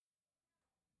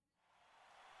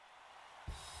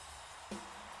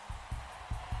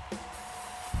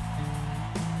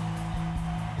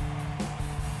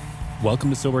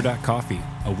Welcome to Sober.Coffee,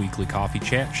 a weekly coffee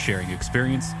chat sharing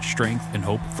experience, strength, and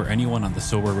hope for anyone on the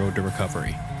sober road to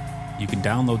recovery. You can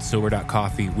download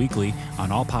Sober.Coffee weekly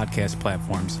on all podcast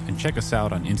platforms and check us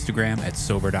out on Instagram at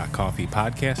Sober.Coffee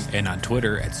Podcast and on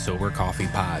Twitter at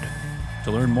SoberCoffeePod.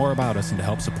 To learn more about us and to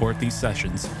help support these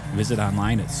sessions, visit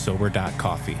online at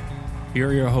Sober.Coffee. Here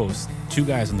are your hosts, two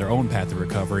guys on their own path to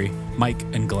recovery, Mike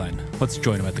and Glenn. Let's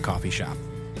join them at the coffee shop.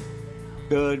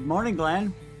 Good morning,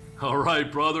 Glenn. All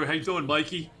right, brother. How you doing,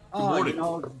 Mikey? Good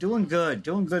morning. Doing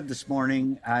good this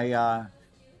morning. I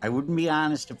wouldn't be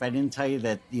honest if I didn't tell you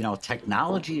that,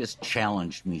 technology has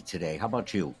challenged me today. How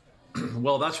about you?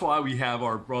 Well, that's why we have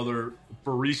our brother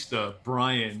barista,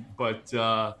 Brian, but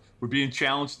we're being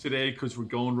challenged today because we're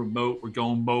going remote, we're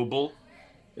going mobile.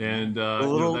 And the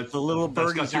little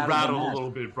that's got you rattled a a little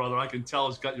bit, brother. I can tell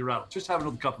it's got you rattled. Just have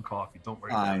another cup of coffee. Don't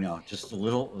worry about it. I know. Just a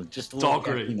little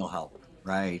caffeine will help.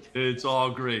 Right. It's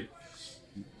all great.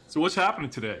 So what's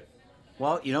happening today?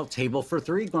 Well, table for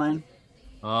three, Glenn.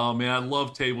 Oh, man, I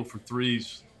love table for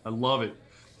threes. I love it.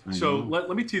 So let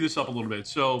me tee this up a little bit.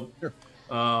 So sure.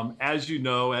 As you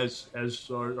know, as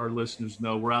our listeners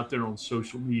know, we're out there on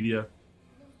social media.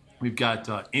 We've got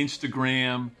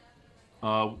Instagram.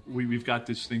 We've got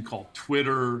this thing called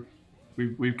Twitter.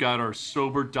 We've got our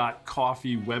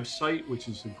Sober.Coffee website, which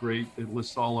is it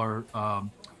lists all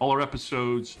our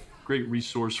episodes. Great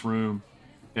resource room.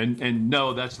 And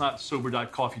no, that's not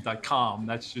sober.coffee.com.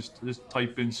 That's just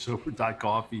type in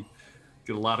sober.coffee.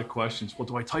 Get a lot of questions. Well,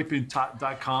 do I type in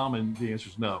 .com? And the answer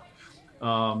is no.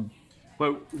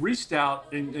 But reached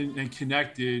out and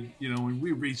connected, and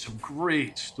we read some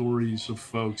great stories of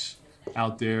folks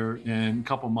out there. And a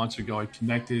couple months ago, I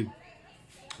connected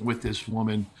with this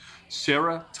woman,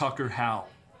 Sarah Tucker Howe,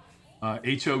 Howe.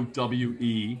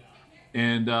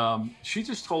 And she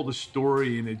just told a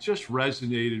story, and it just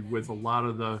resonated with a lot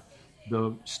of the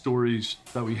stories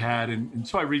that we had. And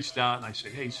so I reached out and I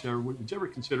said, hey, Sarah, would you ever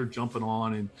consider jumping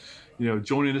on and,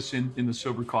 joining us in the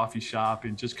Sober Coffee Shop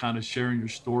and just kind of sharing your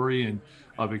story and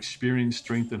of experience,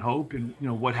 strength, and hope, and,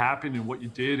 what happened and what you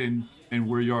did and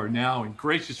where you are now. And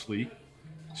graciously,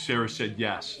 Sarah said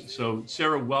yes. So,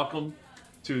 Sarah, welcome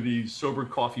to the Sober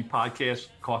Coffee Podcast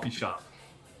Coffee Shop.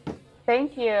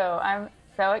 Thank you. I'm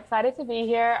so excited to be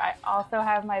here. I also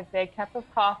have my big cup of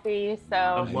coffee. So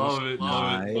I love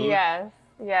it.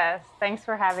 Yes. Thanks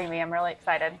for having me. I'm really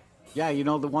excited. Yeah,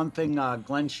 the one thing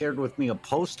Glenn shared with me, a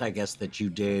post, I guess, that you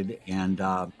did, and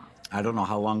I don't know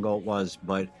how long ago it was,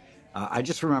 but I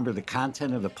just remember the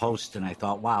content of the post, and I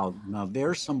thought, wow, now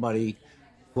there's somebody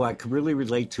who I could really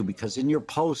relate to, because in your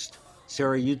post,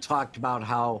 Sarah, you talked about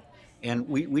how, and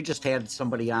we just had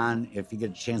somebody on, if you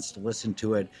get a chance to listen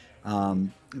to it,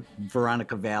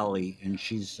 Veronica Valley, and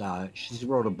she's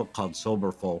wrote a book called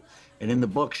Soberful, and in the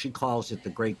book she calls it the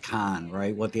great con,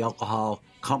 right? What the alcohol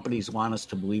companies want us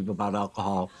to believe about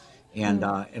alcohol, and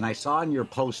I saw in your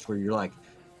post where you're like,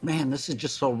 man, this is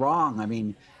just so wrong. I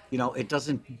mean, it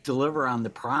doesn't deliver on the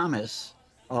promise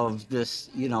of this,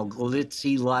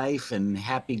 glitzy life and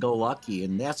happy-go-lucky,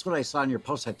 and that's what I saw in your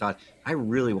post. I thought, I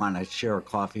really want to share a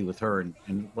coffee with her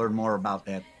and learn more about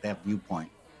that viewpoint.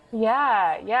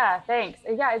 Yeah, thanks.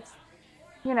 Yeah, it's,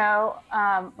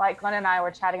 like Glenn and I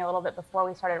were chatting a little bit before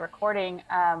we started recording.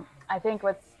 I think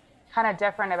what's kind of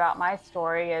different about my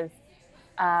story is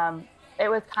it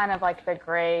was kind of like the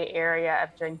gray area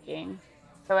of drinking.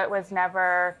 So it was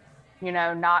never,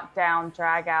 knock down,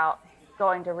 drag out,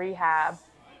 going to rehab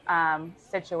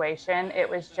situation. It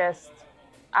was just,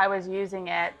 I was using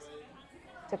it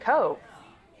to cope.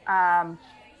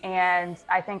 And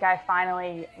I think I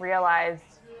finally realized,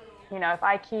 if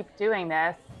I keep doing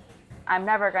this, I'm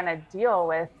never going to deal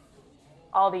with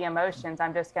all the emotions.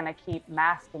 I'm just going to keep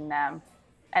masking them.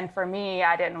 And for me,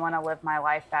 I didn't want to live my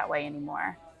life that way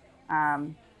anymore.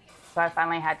 So I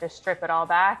finally had to strip it all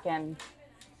back and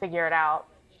figure it out.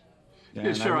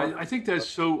 Yeah, sure. I think that's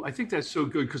so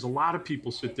good, because a lot of people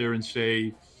sit there and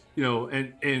say,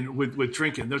 and with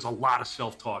drinking, there's a lot of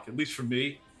self-talk, at least for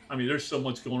me. I mean, there's so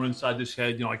much going on inside this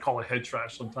head. I call it head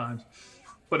trash sometimes.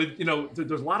 But,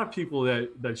 there's a lot of people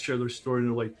that share their story and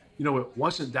they're like, it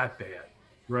wasn't that bad,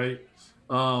 right?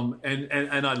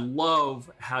 And I love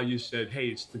how you said, hey,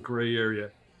 it's the gray area.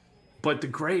 But the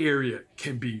gray area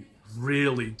can be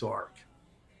really dark,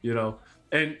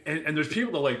 And there's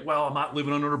people that are like, well, I'm not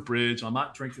living under a bridge. I'm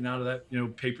not drinking out of that,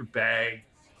 paper bag.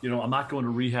 I'm not going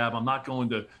to rehab. I'm not going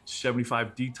to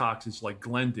 75 detoxes like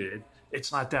Glenn did.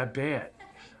 It's not that bad.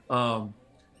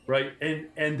 Right.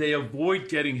 And they avoid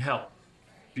getting help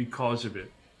because of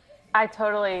it. I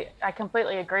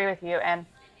completely agree with you. And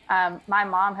my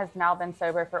mom has now been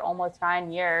sober for almost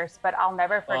 9 years, but I'll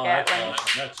never forget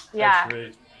that's yeah.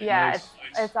 great. Yeah, nice.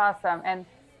 it's awesome. And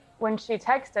when she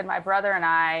texted my brother and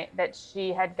I that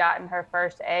she had gotten her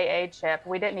first AA chip,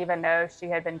 we didn't even know she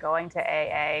had been going to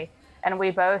AA. And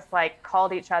we both like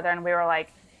called each other and we were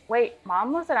like, wait,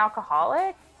 mom was an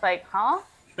alcoholic? Like, huh?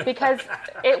 Because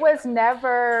it was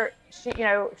never,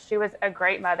 she was a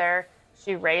great mother.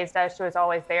 She raised us. She was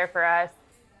always there for us.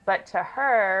 But to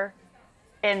her,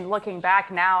 in looking back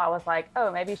now, I was like,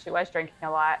 oh, maybe she was drinking a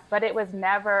lot. But it was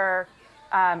never,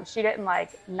 she didn't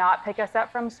like not pick us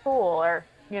up from school or,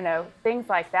 things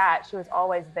like that. She was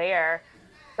always there.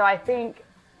 So I think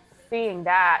seeing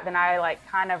that, then I like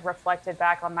kind of reflected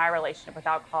back on my relationship with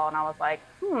alcohol and I was like,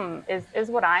 is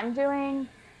what I'm doing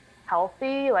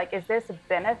healthy? Like, is this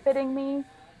benefiting me?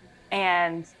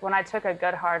 And when I took a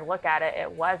good hard look at it,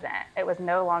 it wasn't. It was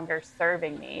no longer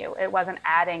serving me. It wasn't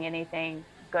adding anything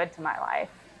good to my life.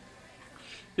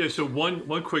 Yeah, so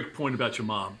one quick point about your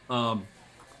mom.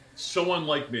 Someone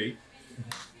like me,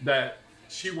 that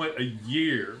she went a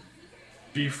year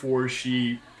before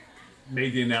she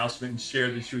made the announcement and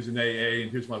shared that she was in AA,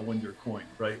 and here's my $1 coin,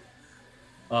 right?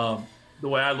 The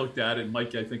way I looked at it, and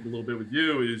Mike, I think a little bit with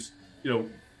you, is,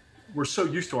 we're so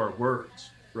used to our words,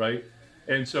 right?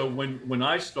 And so when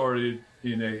I started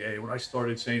in AA, when I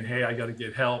started saying, hey, I got to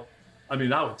get help, I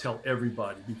mean, I would tell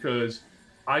everybody because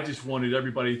I just wanted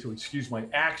everybody to excuse my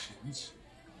actions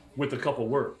with a couple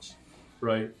words,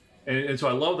 right? And so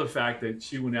I love the fact that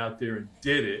she went out there and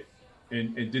did it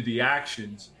and did the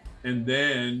actions. And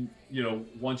then,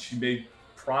 once she made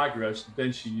progress,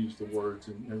 then she used the words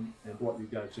and brought you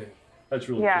guys in. That's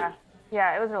really cool.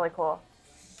 Yeah, it was really cool.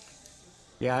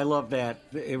 Yeah, I love that.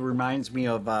 It reminds me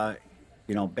of,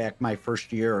 back my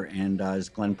first year. And as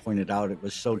Glenn pointed out, it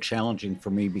was so challenging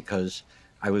for me because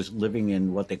I was living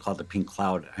in what they call the pink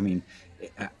cloud. I mean,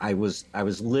 I was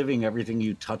living everything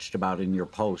you touched about in your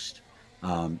post,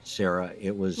 Sarah.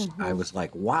 It was, I was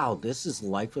like, wow, this is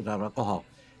life without alcohol.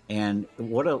 And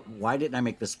why didn't I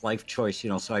make this life choice?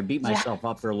 So I beat myself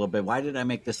up for a little bit. Why did I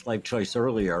make this life choice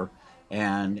earlier?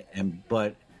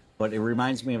 But it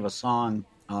reminds me of a song.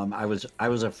 I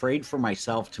was afraid for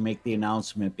myself to make the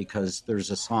announcement because there's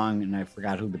a song and I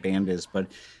forgot who the band is, but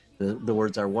the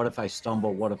words are, what if I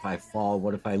stumble? What if I fall?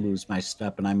 What if I lose my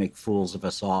step and I make fools of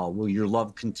us all? Will your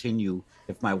love continue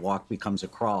if my walk becomes a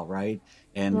crawl, right?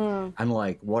 And I'm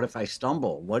like, what if I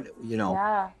stumble?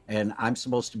 And I'm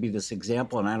supposed to be this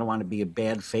example and I don't want to be a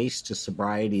bad face to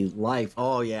sobriety life.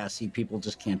 Oh yeah, see, people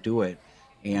just can't do it.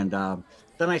 And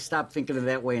then I stopped thinking of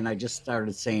that way and I just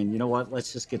started saying, you know what,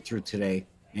 let's just get through today.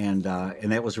 And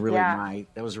that was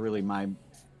really my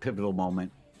pivotal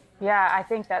moment. Yeah, I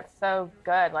think that's so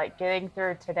good. Like getting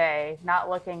through today,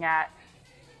 not looking at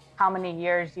how many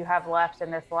years you have left in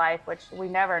this life, which we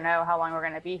never know how long we're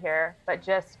going to be here, but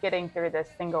just getting through this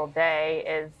single day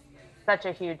is such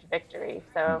a huge victory.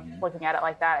 So looking at it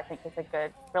like that, I think is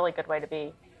a really good way to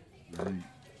be.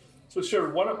 So Sarah,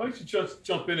 why don't you just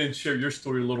jump in and share your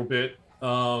story a little bit?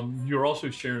 You're also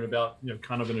sharing about,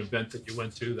 kind of an event that you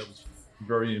went to that was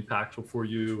very impactful for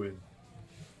you. And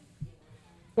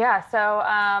yeah, so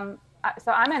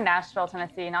I'm in Nashville,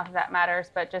 Tennessee. Not that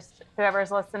matters, but just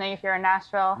whoever's listening, if you're in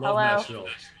Nashville, hello. Nashville.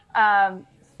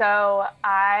 So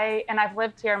I've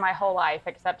lived here my whole life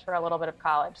except for a little bit of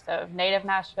college. So native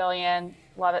Nashvilleian,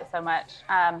 love it so much.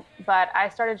 But I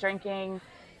started drinking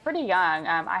pretty young.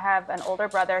 I have an older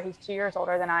brother. He's 2 years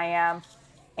older than I am.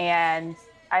 And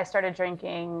I started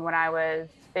drinking when I was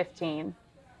 15.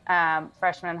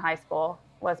 Freshman in high school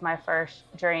was my first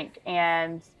drink.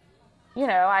 And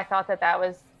I thought that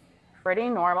was pretty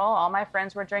normal. All my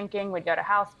friends were drinking. We'd go to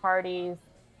house parties,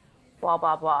 blah,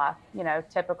 blah, blah,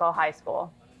 typical high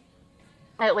school,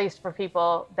 at least for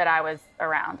people that I was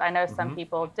around. I know some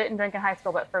people didn't drink in high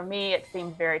school, but for me, it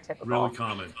seemed very typical. Really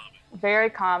common. Very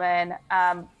common.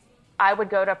 I would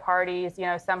go to parties,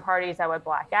 some parties I would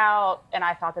black out, and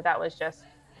I thought that was just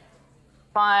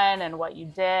fun and what you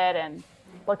did. And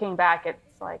looking back,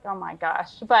 it's like, oh my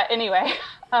gosh. But anyway,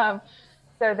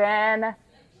 so then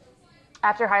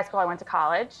after high school, I went to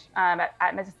college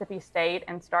at Mississippi State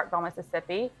in Starkville,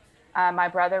 Mississippi. My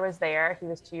brother was there. He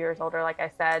was 2 years older, like I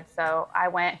said. So I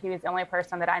went. He was the only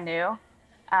person that I knew.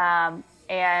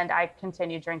 And I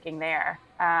continued drinking there.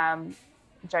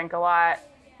 Drank a lot,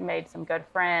 made some good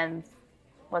friends,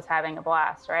 was having a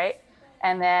blast, right?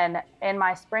 And then in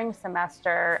my spring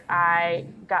semester, I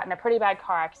got in a pretty bad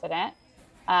car accident.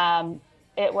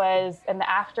 It was in the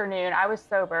afternoon. I was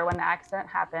sober when the accident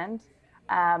happened.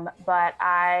 But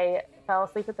I fell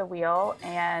asleep at the wheel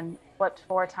and flipped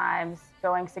 4 times,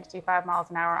 going 65 miles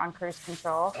an hour on cruise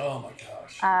control. Oh my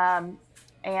gosh.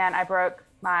 And I broke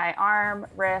my arm,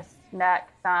 wrist, neck,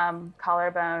 thumb,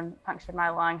 collarbone, punctured my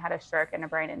lung, had a stroke and a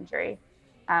brain injury.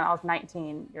 I was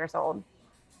 19 years old.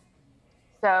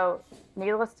 So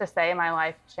needless to say, my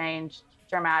life changed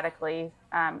dramatically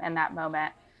in that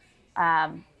moment.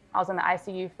 I was in the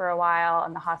ICU for a while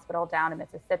in the hospital down in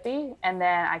Mississippi. And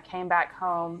then I came back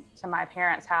home to my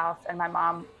parents' house, and my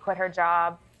mom quit her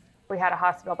job. We had a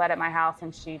hospital bed at my house,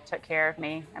 and she took care of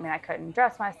me. I mean, I couldn't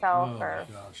dress myself or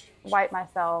wipe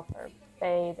myself or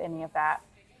bathe, any of that.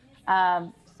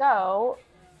 So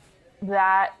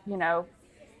that,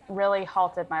 really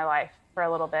halted my life for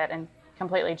a little bit and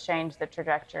completely changed the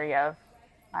trajectory of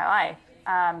my life.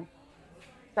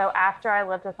 So after I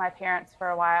lived with my parents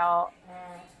for a while,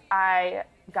 I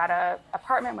got an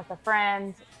apartment with a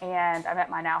friend, and I met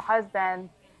my now husband,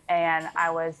 and I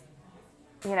was,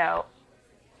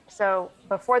 so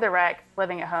before the wreck,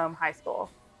 living at home, high school,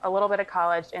 a little bit of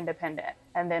college, independent,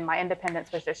 and then my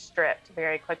independence was just stripped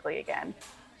very quickly again.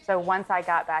 So once I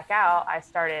got back out, I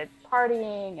started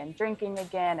partying and drinking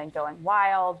again and going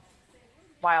wild.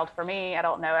 Wild for me, I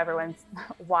don't know, everyone's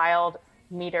wild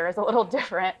meter is a little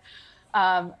different,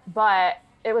 but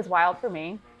it was wild for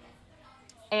me.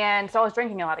 And so I was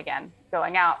drinking a lot again,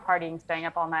 going out, partying, staying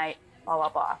up all night, blah,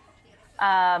 blah,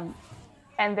 blah.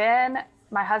 And then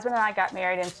my husband and I got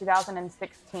married in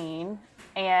 2016.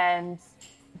 And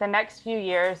the next few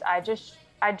years, I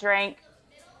drank,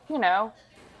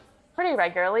 pretty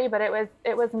regularly, but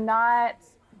it was not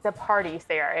the party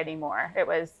Sarah anymore. It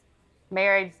was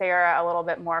married Sarah, a little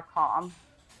bit more calm.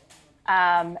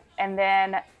 And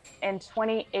then in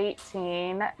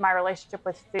 2018, my relationship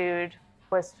with food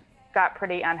got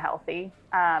pretty unhealthy.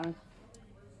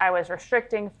 I was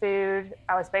restricting food.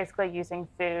 I was basically using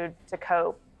food to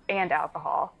cope, and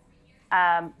alcohol.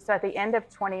 So at the end of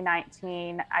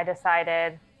 2019, I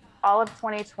decided all of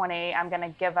 2020, I'm going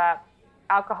to give up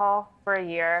alcohol for a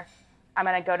year. I'm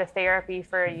going to go to therapy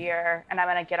for a year, and I'm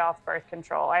going to get off birth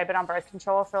control. I've been on birth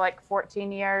control for like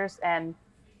 14 years, and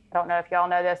I don't know if y'all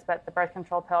know this, but the birth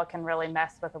control pill can really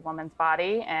mess with a woman's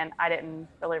body, and I didn't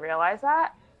really realize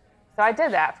that. So I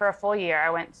did that for a full year. I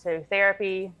went to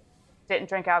therapy, didn't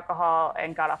drink alcohol,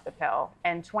 and got off the pill.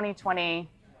 And 2020,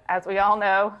 as we all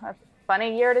know, a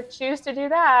funny year to choose to do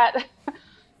that.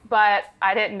 But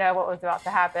I didn't know what was about to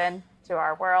happen to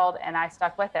our world, and I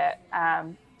stuck with it.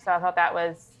 So I thought that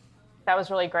was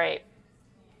really great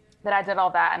that I did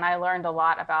all that, and I learned a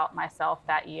lot about myself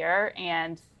that year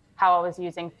and how I was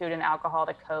using food and alcohol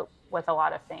to cope with a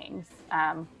lot of things.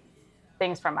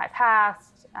 Things from my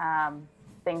past,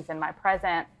 things in my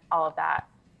present, all of that.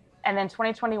 And then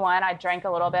 2021, I drank a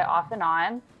little bit off and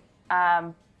on.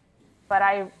 But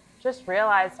I just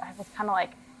realized, I was kind of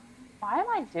like, why am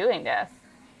I doing this?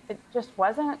 It just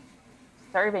wasn't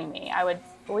serving me. I would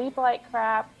sleep like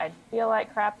crap. I'd feel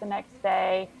like crap the next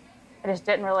day. I just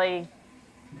didn't really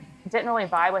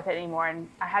vibe with it anymore. And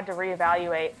I had to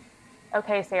reevaluate.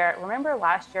 Okay, Sarah, remember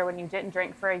last year when you didn't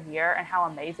drink for a year and how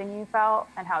amazing you felt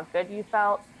and how good you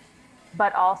felt,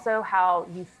 but also how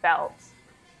you felt.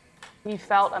 You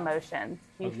felt emotions.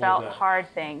 You felt hard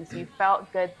things. You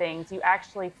felt good things. You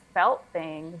actually felt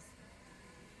things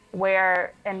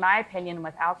where, in my opinion,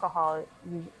 with alcohol,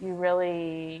 you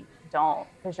really don't,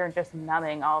 because you're just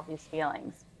numbing all of these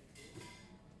feelings.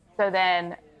 So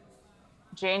then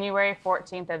January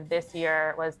 14th of this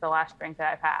year was the last drink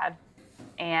that I've had.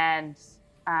 And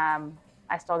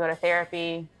I still go to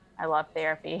therapy. I love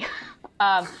therapy.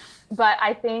 But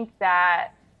I think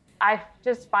that I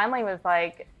just finally was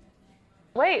like,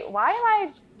 wait, why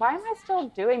am I still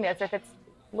doing this if it's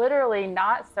literally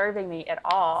not serving me at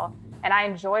all? And I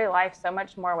enjoy life so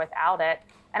much more without it.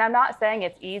 And I'm not saying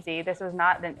it's easy. This is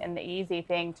not an easy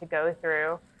thing to go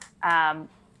through.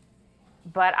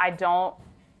 But I don't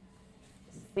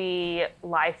see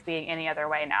life being any other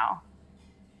way now.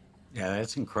 Yeah,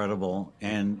 that's incredible.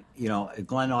 And,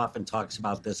 Glenn often talks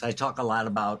about this. I talk a lot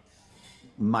about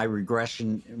my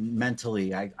regression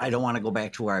mentally. I don't want to go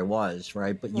back to where I was,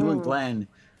 right? But you and Glenn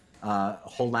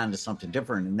hold on to something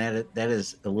different, and that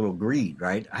is a little greed,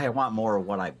 right? I want more of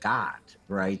what I've got,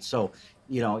 right? So,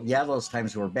 those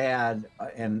times were bad,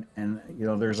 and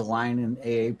there's a line in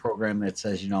AA program that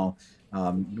says,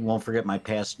 won't forget my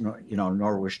past,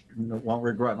 won't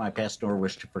regret my past, nor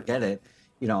wish to forget it.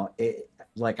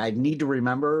 I need to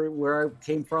remember where I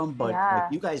came from, but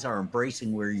you guys are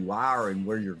embracing where you are and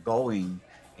where you're going.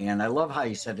 And I love how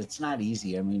you said it's not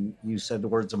easy. I mean, you said the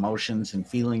words emotions and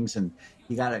feelings, and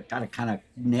you got to kind of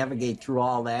navigate through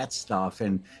all that stuff.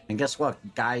 And guess what?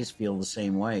 Guys feel the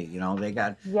same way. They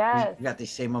got you got the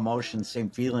same emotions,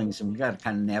 same feelings, and we got to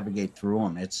kind of navigate through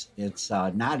them. It's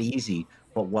not easy,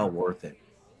 but well worth it.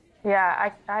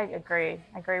 Yeah, I agree.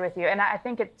 I agree with you. And I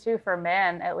think it's too for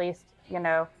men, at least,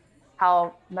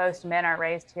 how most men are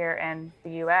raised here in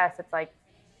the US. It's like,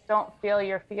 don't feel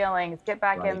your feelings, get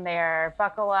back Right. in there,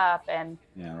 buckle up. And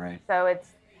Yeah, right. so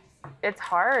it's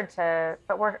hard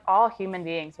but we're all human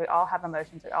beings. We all have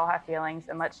emotions, we all have feelings,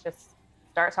 and let's just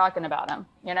start talking about them,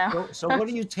 So what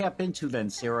do you tap into then,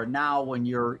 Sarah? Now, when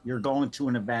you're going to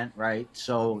an event, right?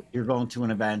 So you're going to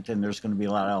an event, and there's going to be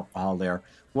a lot of alcohol there.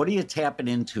 What are you tapping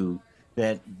into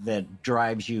that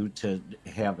drives you to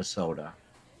have a soda?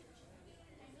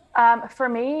 For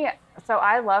me, so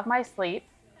I love my sleep.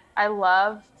 I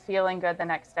love feeling good the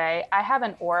next day. I have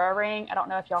an Aura ring. I don't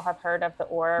know if y'all have heard of the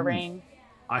Aura ring.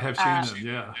 I have seen them,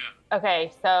 yeah.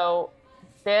 Okay, so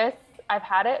I've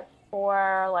had it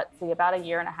for, let's see, about a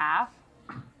year and a half.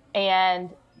 And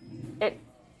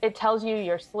it tells you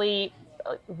your sleep,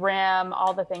 REM,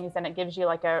 all the things, and it gives you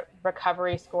like a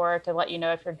recovery score to let you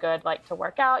know if you're good, like to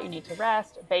work out, you need to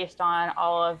rest based on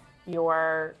all of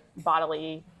your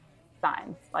bodily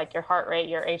signs, like your heart rate,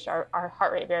 your our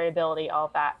heart rate variability, all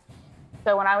of that.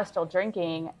 So when I was still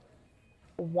drinking,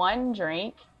 one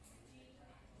drink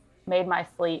made my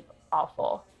sleep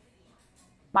awful.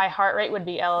 My heart rate would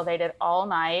be elevated all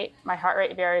night. My heart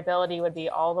rate variability would be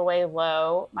all the way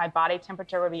low. My body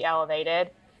temperature would be elevated.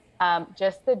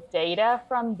 Just the data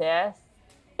from this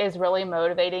is really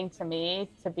motivating to me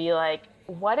to be like,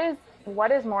 what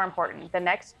is more important, the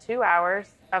next 2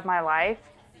 hours of my life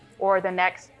or the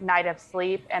next night of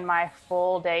sleep and my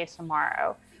full day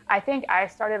tomorrow? I think I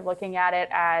started looking at it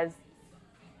as,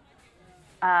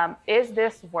 is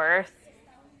this worth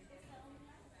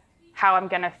how I'm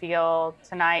going to feel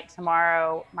tonight,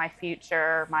 tomorrow, my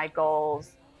future, my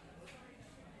goals?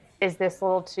 Is this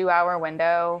little 2-hour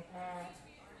window,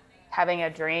 having a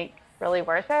drink, really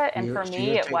worth it? And for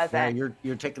me, it wasn't. Yeah,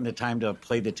 you're taking the time to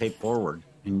play the tape forward.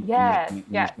 And yes.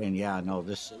 You're saying, yeah, no,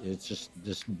 this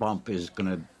bump is going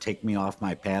to take me off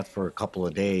my path for a couple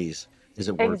of days. Is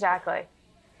it worth it?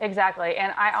 Exactly.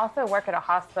 And I also work at a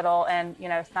hospital, and,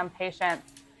 some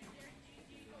patients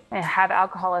have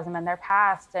alcoholism in their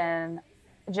past, and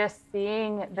just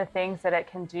seeing the things that it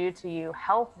can do to you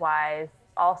health-wise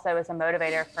also is a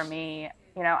motivator for me.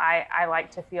 I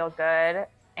like to feel good,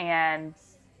 and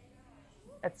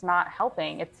it's not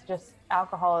helping. It's just,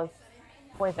 alcohol is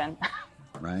poison.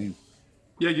 Right.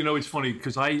 Yeah, it's funny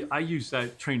because I use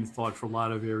that train of thought for a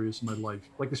lot of areas in my life,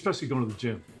 like especially going to the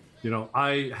gym.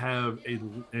 I have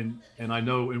and I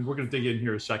know, and we're going to dig in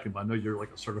here a second, but I know you're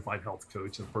like a certified health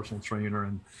coach and a personal trainer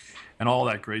and all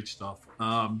that great stuff.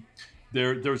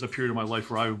 There was a period of my life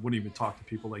where I wouldn't even talk to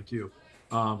people like you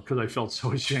because I felt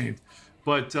so ashamed.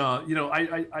 But,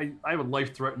 I have a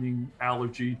life-threatening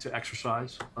allergy to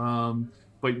exercise.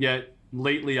 But yet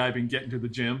lately I've been getting to the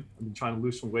gym. I've been trying to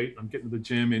lose some weight. I'm getting to the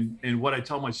gym. And what I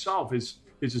tell myself is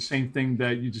the same thing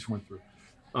that you just went through,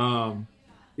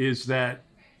 is that,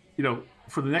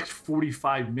 for the next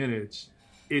 45 minutes,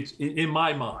 it's in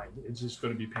my mind, it's just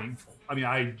going to be painful. I mean,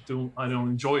 I don't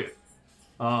enjoy it.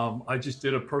 I just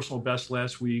did a personal best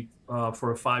last week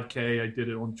for a 5K. I did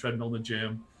it on the treadmill in the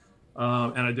gym.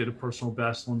 And I did a personal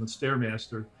best on the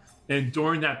Stairmaster. And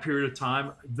during that period of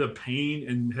time, the pain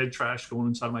and head trash going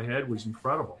inside my head was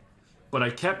incredible. But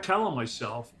I kept telling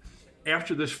myself,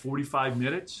 after this 45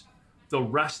 minutes, the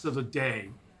rest of the day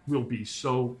will be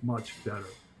so much better.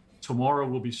 Tomorrow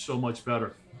will be so much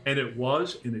better. And it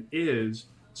was, and it is.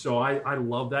 So I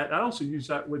love that. I also use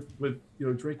that with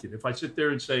drinking. If I sit there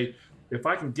and say, if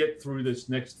I can get through this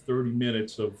next 30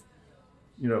 minutes of,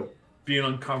 being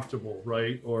uncomfortable,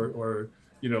 right? Or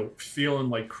feeling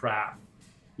like crap,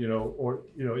 or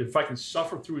if I can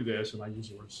suffer through this, and I use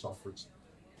the word suffer, it's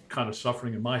kind of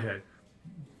suffering in my head.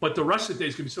 But the rest of the day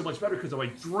is going to be so much better because if I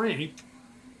drink,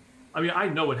 I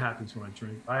know what happens when I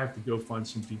drink. I have to go find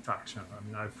some detox center.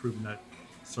 I've proven that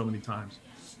so many times.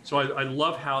 So I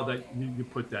love how that you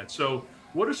put that. So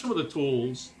what are some of the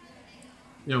tools,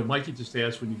 Mikey just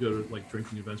asked when you go to like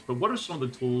drinking events, but what are some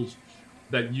of the tools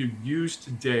that you use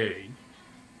today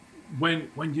when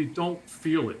you don't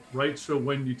feel it, right? So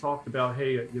when you talked about,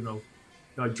 hey,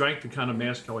 I drank to kind of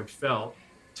mask how I felt.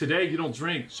 Today you don't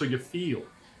drink, so you feel.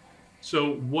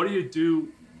 So what do you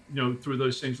do, through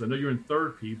those things? I know you're in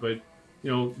therapy, but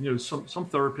some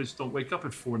therapists don't wake up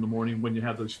at 4 a.m. when you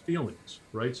have those feelings,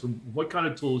 right? So what kind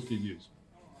of tools do you use?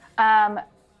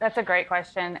 That's a great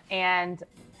question, and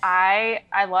I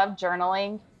love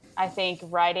journaling. I think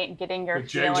writing, getting your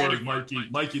feelings. The J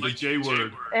word, Mikey, the J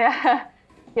word. Yeah,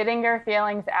 getting your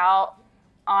feelings out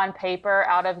on paper,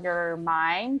 out of your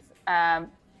mind,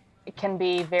 it can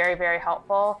be very, very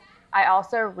helpful. I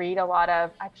also read a lot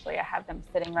of. Actually, I have them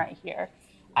sitting right here.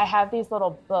 I have these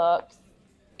little books,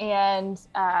 And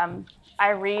I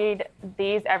read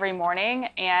these every morning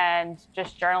and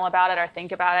just journal about it or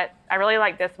think about it. I really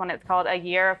like this one. It's called A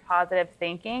Year of Positive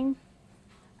Thinking.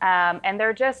 And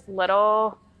they're just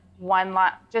little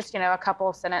just, a couple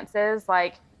of sentences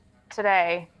like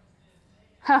today.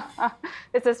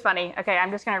 This is funny. Okay,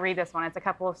 I'm just going to read this one. It's a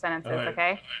couple of sentences, right.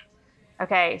 Okay?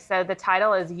 Okay, so the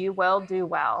title is You Will Do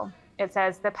Well. It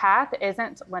says, the path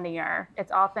isn't linear.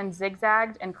 It's often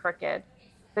zigzagged and crooked.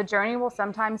 The journey will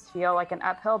sometimes feel like an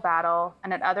uphill battle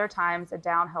and at other times a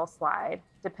downhill slide,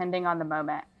 depending on the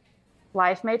moment.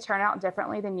 Life may turn out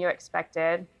differently than you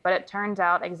expected, but it turns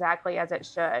out exactly as it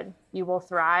should. You will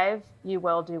thrive. You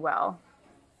will do well.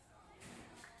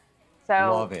 So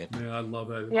love it. Yeah, I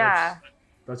love it. Yeah.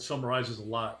 That summarizes a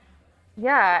lot.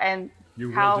 Yeah, and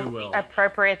you how will do well.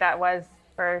 Appropriate that was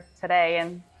for today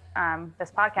and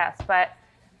this podcast. But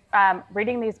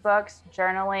reading these books,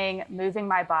 journaling, moving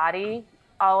my body,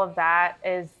 all of that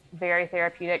is very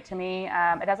therapeutic to me.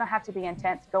 It doesn't have to be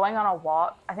intense. Going on a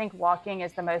walk, I think walking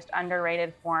is the most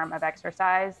underrated form of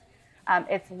exercise.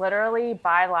 It's literally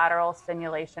bilateral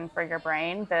stimulation for your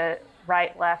brain. The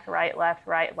right, left, right, left,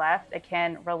 right, left. It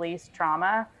can release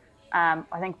trauma. I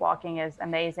think walking is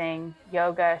amazing.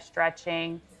 Yoga,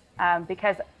 stretching,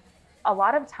 because a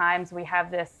lot of times we have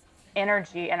this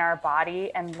energy in our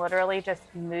body and literally just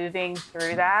moving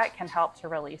through that can help to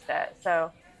release it.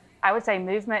 So I would say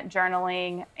movement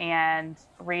journaling and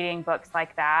reading books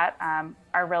like that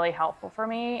are really helpful for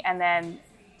me. And then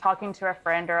talking to a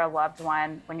friend or a loved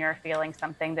one when you're feeling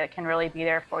something that can really be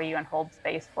there for you and hold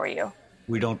space for you.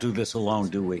 We don't do this alone,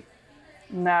 do we?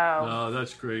 No. No,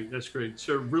 that's great. That's great.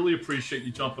 So really appreciate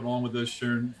you jumping on with us,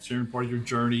 sharing part of your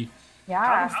journey.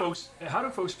 Yeah. How do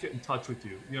folks get in touch with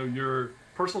you? You're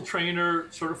personal trainer,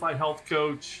 certified health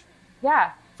coach.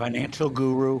 Yeah. Financial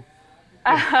guru.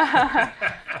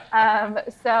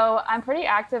 So I'm pretty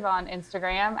active on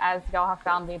Instagram, as y'all have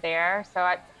found me there. So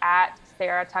it's at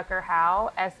Sarah Tucker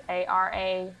Howe,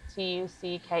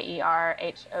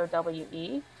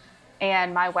 SarahTuckerHowe.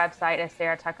 And my website is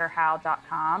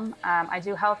sarahtuckerhowe.com. I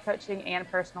do health coaching and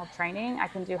personal training. I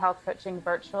can do health coaching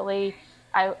virtually.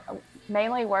 I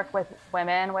mainly work with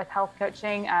women with health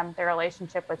coaching, their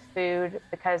relationship with food,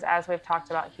 because as we've talked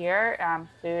about here,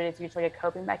 food is usually a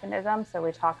coping mechanism. So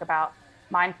we talk about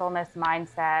mindfulness,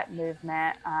 mindset,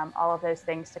 movement, all of those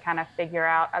things to kind of figure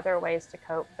out other ways to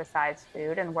cope besides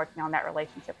food and working on that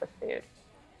relationship with food.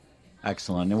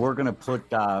 Excellent. And we're going to put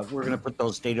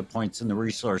those data points in the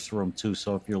resource room too.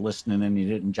 So if you're listening and you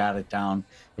didn't jot it down,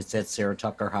 it's at Sarah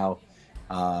Tucker Howe,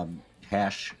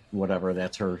 hash whatever,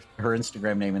 that's her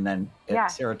Instagram name, and then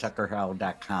at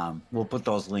sarahtuckerhowe.com. We'll put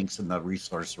those links in the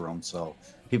resource room so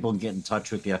people can get in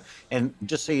touch with you. And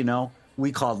just so you know,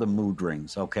 we call them mood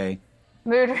rings, okay?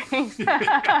 Mood rings.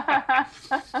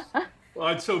 Well,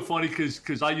 it's so funny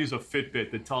because I use a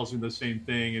Fitbit that tells me the same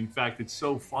thing. In fact, it's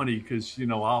so funny because,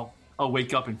 I'll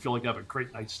wake up and feel like I have a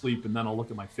great night's sleep, and then I'll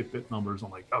look at my Fitbit numbers. I'm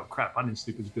like, oh, crap, I didn't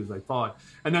sleep as good as I thought.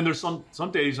 And then there's some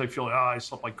days I feel like, I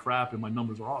slept like crap, and my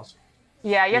numbers are awesome.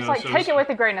 Yeah, you have to take it with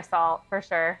a grain of salt, for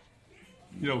sure.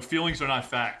 Feelings are not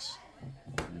facts.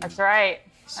 That's right.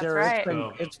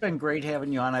 Sarah, it's been great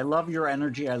having you on. I love your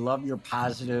energy. I love your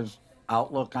positive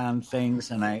outlook on things,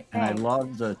 and I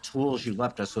love the tools you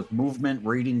left us with: movement,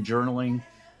 reading, journaling,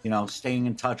 staying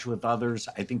in touch with others.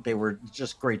 I think they were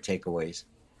just great takeaways.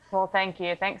 Well, thank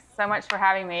you. Thanks so much for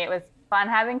having me. It was fun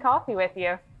having coffee with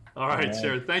you. All right,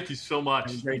 Sarah. Thank you so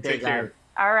much. Great day, take care.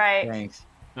 All right. Thanks.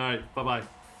 All right. Bye-bye.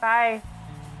 Bye.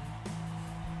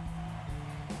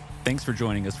 Thanks for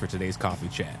joining us for today's coffee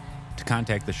chat. To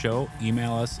contact the show,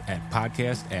 email us at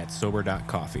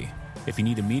podcast@sober.coffee. If you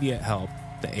need immediate help,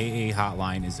 the AA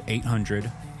hotline is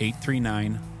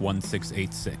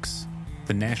 800-839-1686.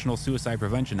 The National Suicide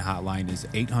Prevention Hotline is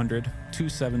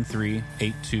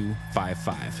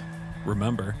 800-273-8255.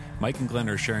 Remember, Mike and Glenn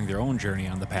are sharing their own journey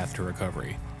on the path to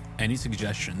recovery. Any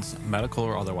suggestions, medical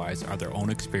or otherwise, are their own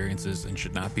experiences and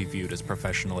should not be viewed as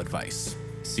professional advice.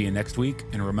 See you next week,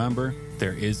 and remember,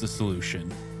 there is a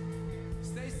solution.